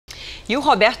E o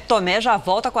Roberto Tomé já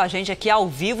volta com a gente aqui ao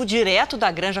vivo, direto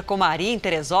da Granja Comari, em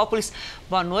Teresópolis.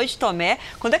 Boa noite, Tomé.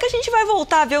 Quando é que a gente vai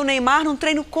voltar a ver o Neymar num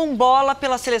treino com bola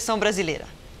pela seleção brasileira?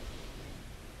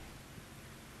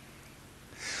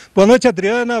 Boa noite,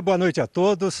 Adriana. Boa noite a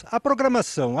todos. A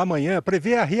programação amanhã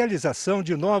prevê a realização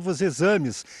de novos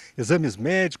exames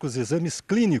médicos, exames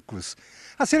clínicos.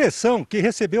 A seleção, que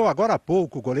recebeu agora há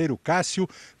pouco o goleiro Cássio,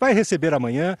 vai receber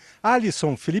amanhã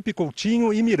Alisson, Felipe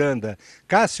Coutinho e Miranda.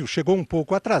 Cássio chegou um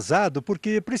pouco atrasado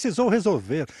porque precisou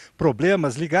resolver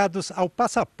problemas ligados ao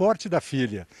passaporte da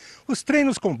filha. Os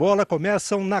treinos com bola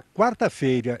começam na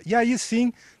quarta-feira e aí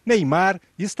sim Neymar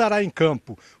estará em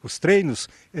campo. Os treinos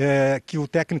que o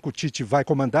técnico Tite vai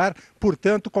comandar,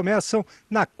 portanto, começam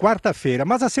na quarta-feira.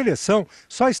 Mas a seleção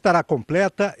só estará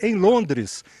completa em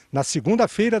Londres, na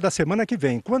segunda-feira da semana que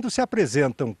vem, quando se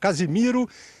apresentam Casimiro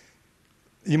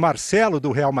e Marcelo,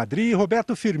 do Real Madrid, e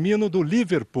Roberto Firmino, do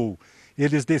Liverpool.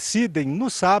 Eles decidem no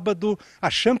sábado a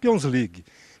Champions League.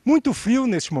 Muito frio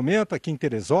neste momento aqui em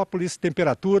Teresópolis,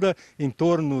 temperatura em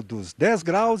torno dos 10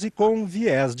 graus e com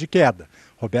viés de queda.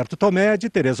 Roberto Tomé, de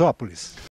Teresópolis.